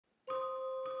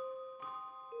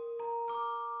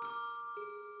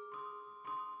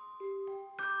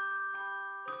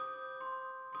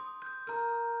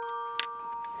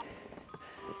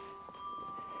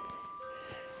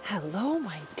Hello,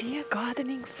 my dear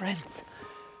gardening friends.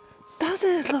 Doesn't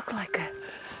it look like a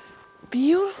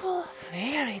beautiful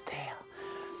fairy tale?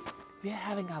 We're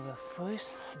having our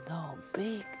first snow,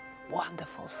 big,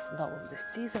 wonderful snow of the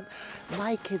season.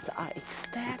 My kids are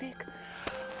ecstatic.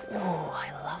 Oh,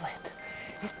 I love it.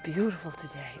 It's beautiful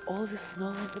today. All the snow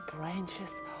on the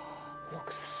branches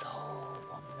looks so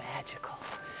magical.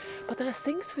 But there are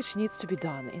things which needs to be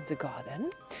done in the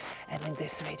garden. And in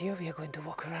this video we are going to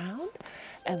walk around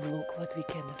and look what we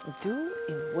can do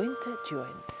in winter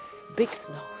during big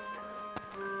snows.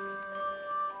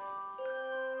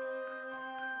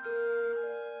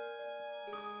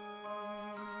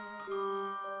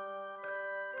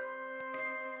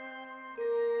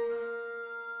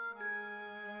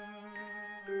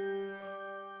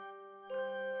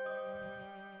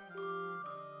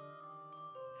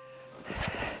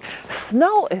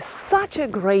 Snow is such a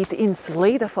great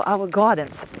insulator for our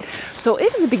gardens. So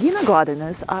if the beginner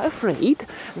gardeners are afraid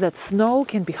that snow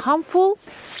can be harmful,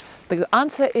 the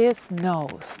answer is no.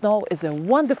 Snow is a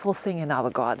wonderful thing in our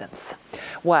gardens.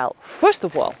 Well, first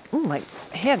of all, my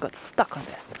hair got stuck on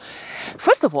this.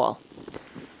 First of all,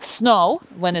 snow,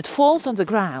 when it falls on the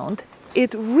ground,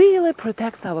 it really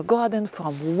protects our garden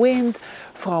from wind,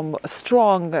 from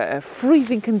strong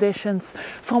freezing conditions,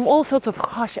 from all sorts of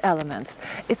harsh elements.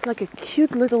 It's like a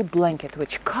cute little blanket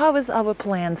which covers our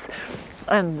plants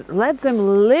and lets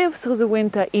them live through the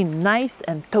winter in nice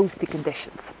and toasty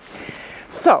conditions.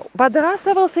 So, but there are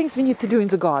several things we need to do in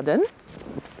the garden.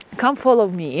 Come follow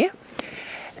me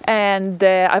and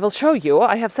I will show you.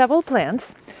 I have several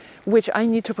plants which I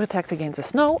need to protect against the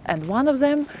snow, and one of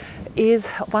them is,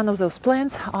 one of those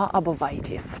plants are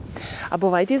arborvitaes.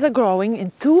 Arborvitaes are growing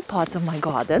in two parts of my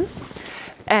garden,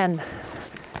 and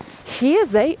here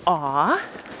they are.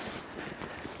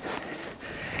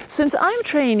 Since I'm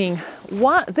training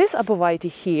this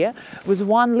arborvitae here with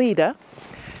 1 liter,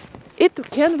 it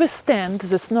can withstand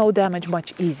the snow damage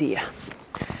much easier.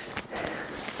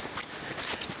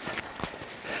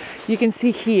 You can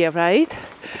see here, right?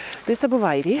 This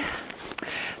arborvitae.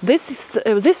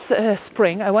 This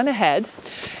spring I went ahead.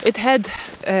 It had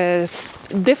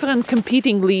different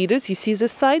competing leaders. You see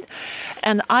this side,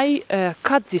 and I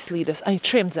cut these leaders. I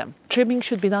trimmed them. Trimming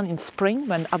should be done in spring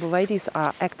when arborvitaes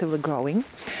are actively growing,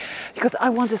 because I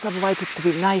want this arborvitae to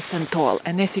be nice and tall.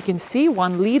 And as you can see,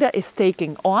 1 leader is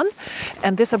taking on,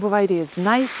 and this arborvitae is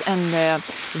nice and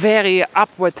very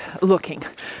upward looking.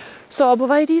 So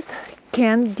arborvitaes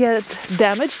can get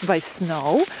damaged by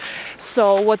snow.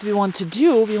 So what we want to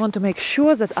do, we want to make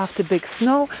sure that after big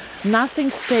snow, nothing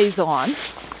stays on.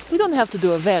 We don't have to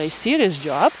do a very serious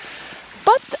job,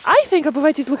 but I think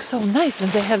arborvitaes look so nice when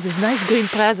they have this nice green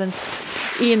presence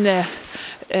in the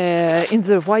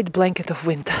white blanket of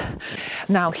winter.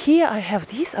 Now here I have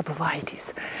these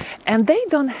arborvitaes, and they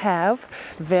don't have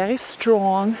very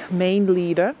strong main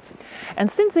leader, and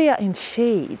since they are in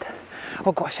shade,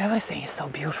 oh gosh, everything is so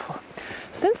beautiful.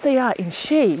 Since they are in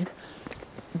shade,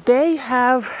 they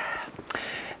are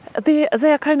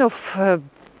kind of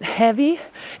heavy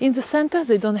in the center.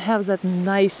 They don't have that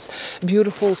nice,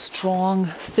 beautiful, strong,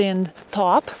 thin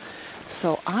top.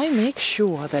 So I make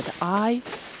sure that I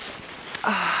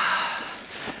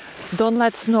don't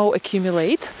let snow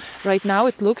accumulate. Right now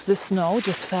it looks, the snow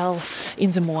just fell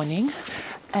in the morning,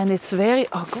 and it's very,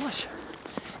 oh gosh,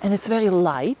 and it's very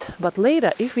light. But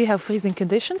later, if we have freezing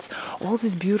conditions, all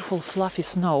this beautiful fluffy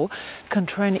snow can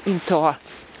turn into a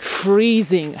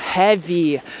freezing,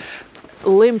 heavy,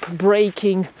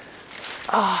 limb-breaking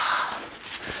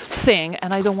thing,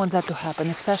 and I don't want that to happen,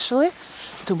 especially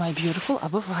to my beautiful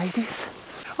arborvitaes.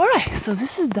 All right, so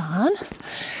this is done.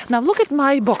 Now look at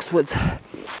my boxwoods.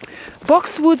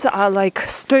 Boxwoods are like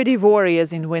sturdy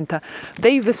warriors in winter.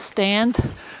 They withstand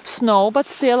snow, but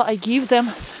still I give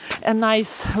them a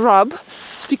nice rub,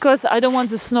 because I don't want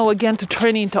the snow again to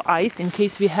turn into ice in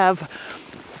case we have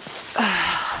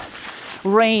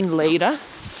rain later.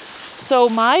 So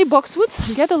my boxwoods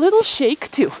get a little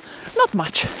shake too. Not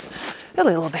much, a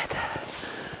little bit.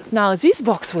 Now these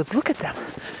boxwoods, look at them.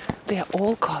 They are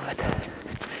all covered.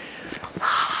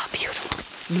 Beautiful.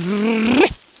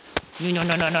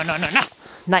 No.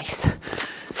 Nice.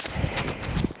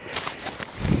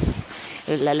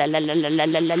 La la la la la la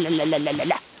la la la la la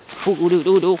la.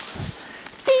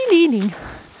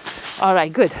 All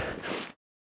right, good.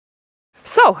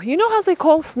 So, you know how they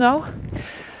call snow?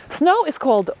 Snow is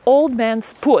called poor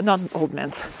man's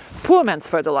fertilizer.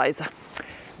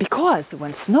 Because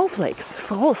when snowflakes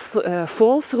fall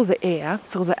through the air,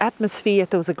 through the atmosphere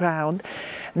to the ground,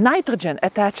 nitrogen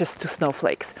attaches to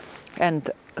snowflakes.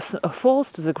 And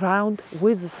falls to the ground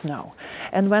with the snow.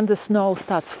 And when the snow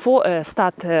starts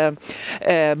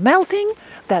melting,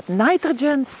 that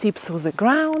nitrogen seeps through the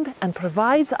ground and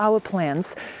provides our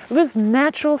plants with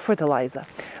natural fertilizer.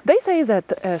 They say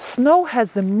that snow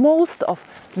has the most of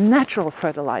natural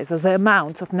fertilizer. The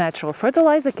amount of natural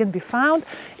fertilizer can be found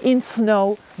in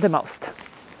snow the most.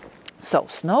 So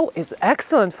snow is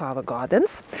excellent for our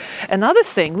gardens. Another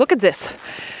thing, look at this.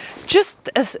 Just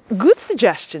as a good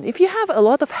suggestion, if you have a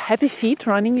lot of happy feet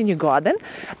running in your garden,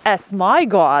 as my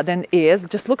garden is,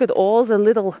 just look at all the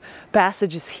little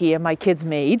passages here my kids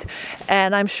made,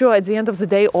 and I'm sure at the end of the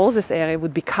day all this area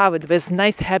would be covered with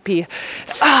nice happy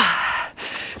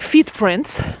feet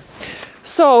prints.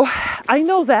 So I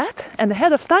know that, and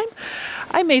ahead of time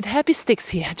I made happy sticks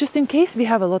here, just in case we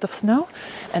have a lot of snow,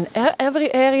 and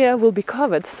every area will be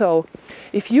covered. So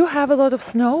if you have a lot of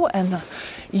snow and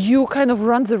you kind of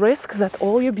run the risk that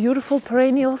all your beautiful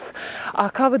perennials are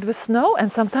covered with snow,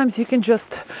 and sometimes you can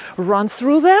just run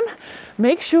through them,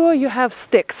 make sure you have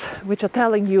sticks which are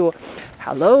telling you,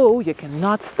 hello, you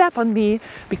cannot step on me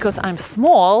because I'm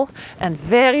small and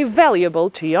very valuable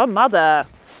to your mother.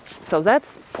 So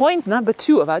that's point number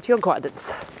 2 about your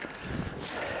gardens.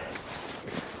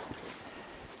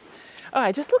 All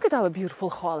right, just look at our beautiful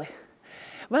holly.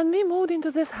 When we moved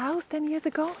into this house 10 years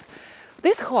ago,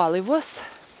 this holly was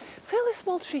a fairly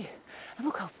small tree. And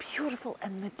look how beautiful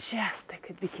and majestic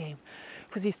it became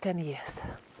for these 10 years.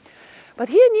 But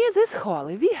here near this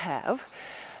holly, we have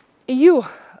a yew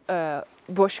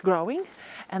bush growing.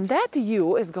 And that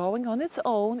yew is growing on its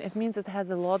own. It means it has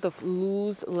a lot of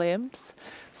loose limbs.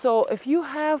 So if you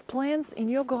have plants in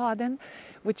your garden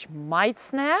which might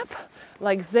snap,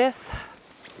 like this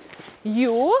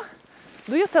yew,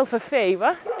 do yourself a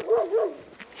favor,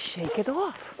 shake it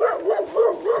off.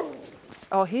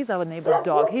 Oh, he's our neighbor's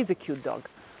dog. He's a cute dog.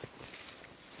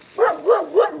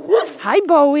 Hi,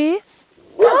 Bowie.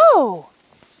 Oh,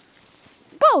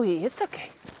 Bowie, it's okay.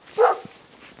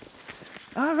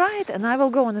 All right, and I will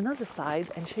go on another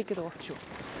side and shake it off too.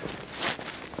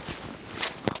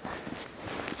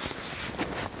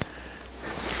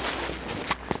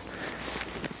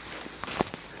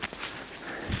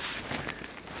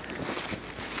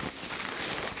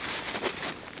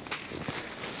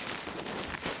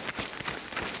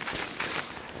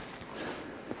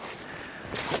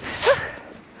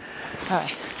 All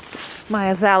right, my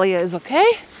azalea is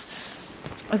okay.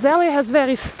 Azalea has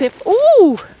very stiff,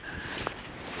 ooh!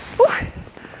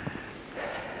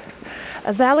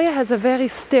 Azalea has a very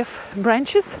stiff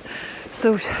branches,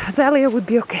 so azalea would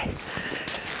be okay.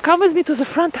 Come with me to the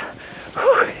front.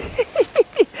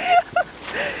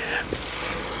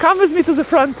 Come with me to the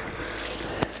front.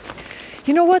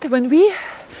 You know what? When we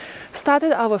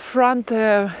started our front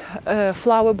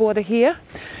flower border here,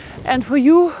 and for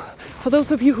those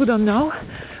of you who don't know,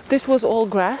 this was all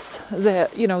grass.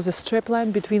 The strip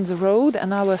line between the road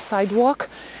and our sidewalk.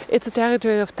 It's a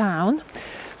territory of town.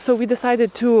 So we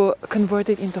decided to convert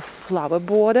it into flower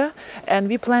border, and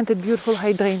we planted beautiful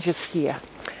hydrangeas here.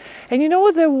 And you know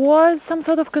what, there was some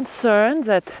sort of concern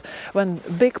that when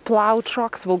big plow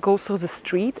trucks will go through the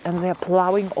street and they're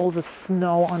plowing all the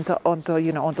snow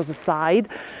onto the side,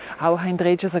 our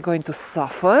hydrangeas are going to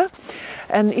suffer.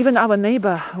 And even our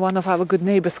neighbor, one of our good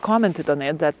neighbors, commented on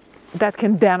it that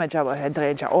can damage our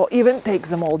hydrangea or even take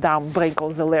them all down, break all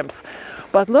the limbs.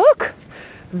 But look,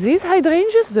 these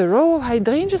hydrangeas, the row of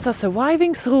hydrangeas, are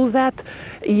surviving through that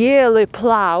yearly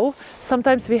plow.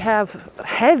 Sometimes we have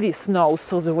heavy snows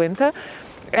through the winter.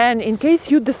 And in case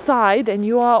you decide and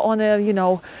you are on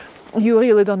you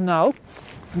really don't know,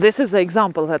 this is an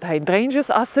example that hydrangeas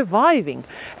are surviving.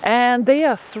 And they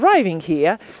are thriving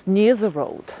here near the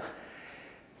road.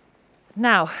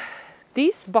 Now,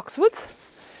 these boxwoods,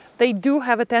 they do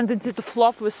have a tendency to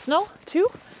flop with snow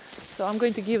too. So I'm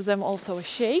going to give them also a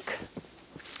shake.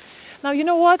 Now, you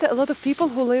know what? A lot of people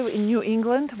who live in New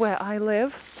England, where I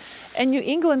live, and New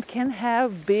England can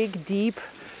have big, deep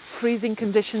freezing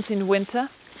conditions in winter.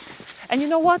 And you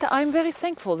know what? I'm very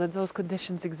thankful that those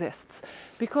conditions exist.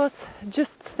 Because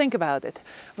just think about it.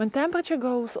 When temperature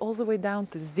goes all the way down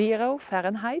to 0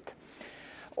 Fahrenheit,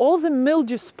 all the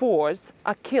mildew spores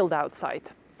are killed outside.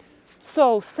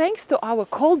 So thanks to our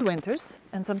cold winters,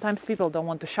 and sometimes people don't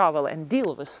want to shovel and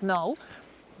deal with snow,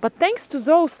 but thanks to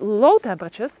those low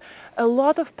temperatures, a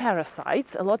lot of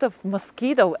parasites, a lot of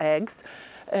mosquito eggs,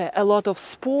 a lot of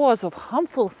spores of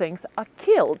harmful things are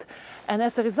killed. And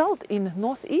as a result, in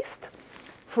Northeast,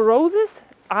 for roses,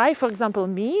 For example,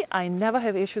 I never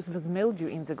have issues with mildew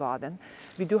in the garden.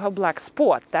 We do have black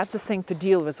spot. That's the thing to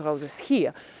deal with roses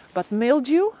here. But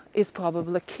mildew is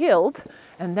probably killed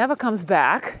and never comes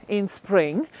back in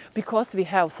spring because we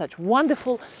have such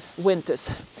wonderful winters,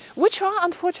 which are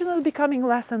unfortunately becoming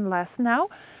less and less now.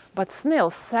 But still,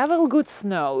 several good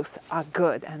snows are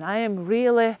good. And I am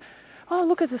really... Oh,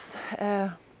 look at this.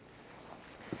 And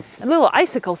little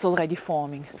icicles already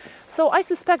forming. So I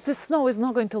suspect this snow is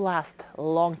not going to last a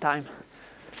long time.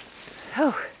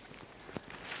 Oh,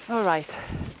 all right.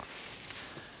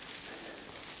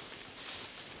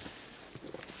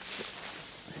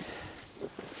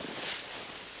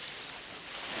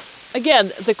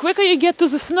 Again, the quicker you get to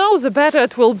the snow, the better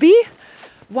it will be,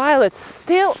 while it's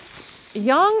still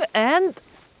young and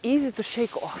easy to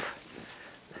shake off.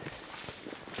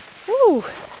 Ooh.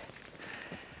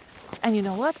 And you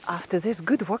know what? After this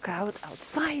good workout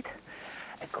outside,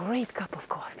 a great cup of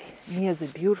coffee near the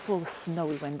beautiful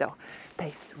snowy window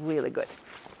tastes really good.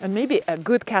 And maybe a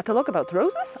good catalog about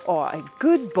roses or a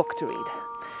good book to read.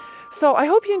 So I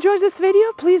hope you enjoyed this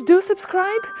video. Please do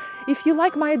subscribe if you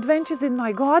like my adventures in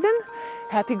my garden.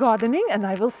 Happy gardening, and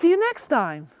I will see you next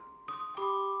time.